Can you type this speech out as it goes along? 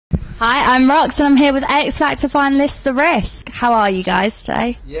Hi, I'm Rox and I'm here with X Factor finalist The Risk. How are you guys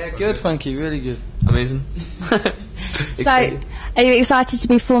today? Yeah, good, thank you, really good. Amazing. So, are you excited to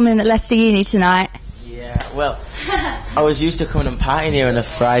be performing at Leicester Uni tonight? Yeah, well, I was used to coming and partying here on a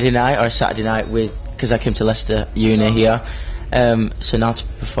Friday night or a Saturday night because I came to Leicester Uni here. So now to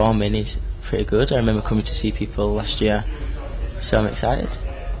be performing is pretty good. I remember coming to see people last year, so I'm excited.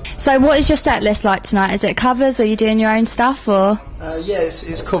 So what is your set list like tonight? Is it covers, or are you doing your own stuff, or...? Yeah,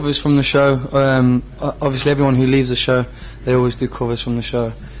 it's covers from the show. Obviously everyone who leaves the show, they always do covers from the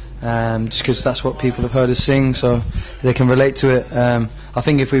show. Just because that's what people have heard us sing, so they can relate to it. I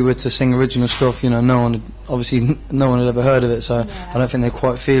think if we were to sing original stuff, you know, no one had ever heard of it, so yeah. I don't think they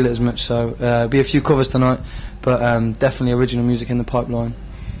quite feel it as much. So be a few covers tonight, but definitely original music in the pipeline.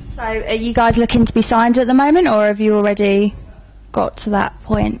 So are you guys looking to be signed at the moment, or have you already got to that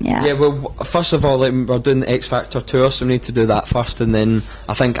point? Yeah, well, first of all, we're doing the X Factor tour, so we need to do that first, and then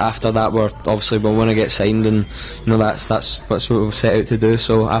I think after that we'll want to get signed, and you know that's what we've set out to do.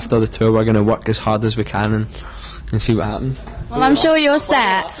 So after the tour, we're going to work as hard as we can and see what happens. Well, I'm sure you're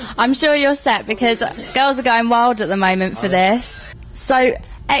set. I'm sure you're set because girls are going wild at the moment for this. So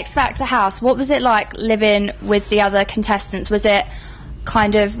X Factor House, what was it like living with the other contestants? Was it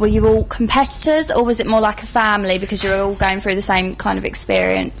kind of, were you all competitors, or was it more like a family because you were all going through the same kind of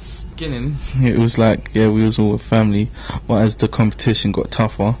experience? Beginning, it was like, yeah, we was all a family, but as the competition got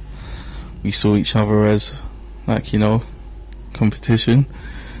tougher, we saw each other as, like, you know, competition,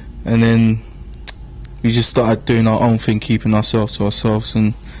 and then we just started doing our own thing, keeping ourselves to ourselves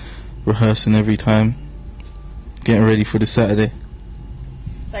and rehearsing every time, getting ready for the Saturday.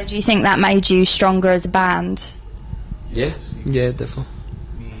 So do you think that made you stronger as a band? Yeah, definitely.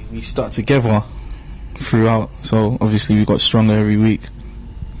 We stuck together throughout, so obviously we got stronger every week.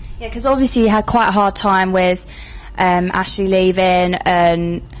 Yeah, because obviously you had quite a hard time with Ashley leaving,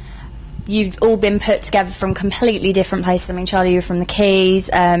 and you've all been put together from completely different places. I mean, Charlie, you're from the Keys,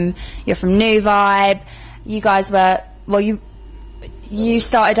 you're from New Vibe. You guys were, well, you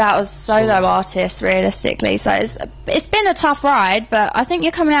started out as solo artists, realistically, so it's been a tough ride, but I think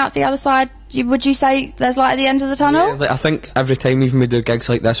you're coming out the other side. Would you say there's light at the end of the tunnel? Yeah, I think every time even we do gigs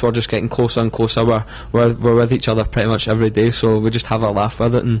like this, we're just getting closer and closer. We're with each other pretty much every day, so we just have a laugh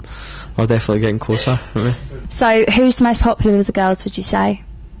with it, and we're definitely getting closer, aren't we? So who's the most popular with the girls, would you say?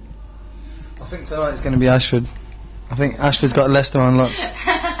 I think tonight it's going to be Ashford. I think Ashford's got Leicester on lock.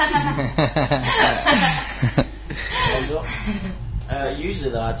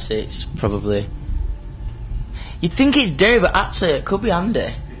 Usually though, I'd say it's probably... You'd think it's Derry, but actually it could be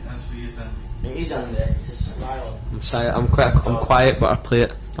Andy. It is Andy. It's a smile. I'm silent. I'm quiet, but I play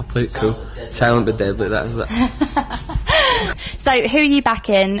it cool. Silent but deadly. That is it. So who are you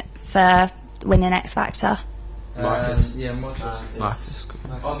backing for winning X Factor? Marcus. Yeah, Marcus.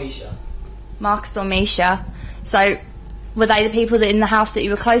 Or Misha. Marcus or Misha. So were they the people that in the house that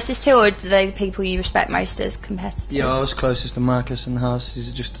you were closest to, or are they the people you respect most as competitors? Yeah, I was closest to Marcus in the house.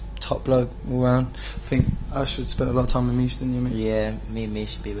 He's just a top bloke all round. I think Ashford spent a lot of time with Misha, didn't you, mate? Yeah, me and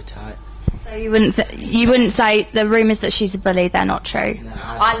Misha were tight. So you wouldn't say the rumours that she's a bully, they're not true? No,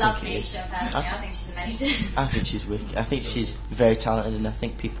 I love Misha personally. I think she's amazing. I think she's wicked. I think she's very talented, and I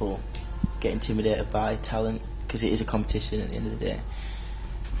think people get intimidated by talent because it is a competition at the end of the day.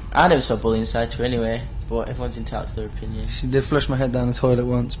 I never saw bullying side to her anyway, but everyone's entitled to their opinion. She did flush my head down the toilet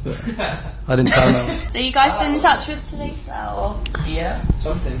once, but I didn't tell her. So you guys still in touch with Talisa, or...? Yeah,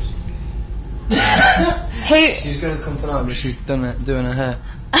 sometimes. She was going to come tonight, but she's doing her hair.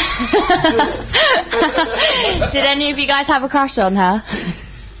 Did any of you guys have a crush on her?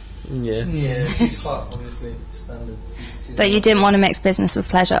 Yeah. Yeah, she's hot, obviously, standard. But you didn't want to mix business with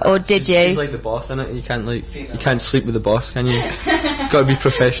pleasure, or did you? She's like the boss, innit? You can't sleep with the boss, can you? It's got to be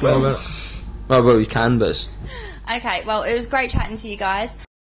professional about it. Well, you can, but it's... Okay, well, it was great chatting to you guys.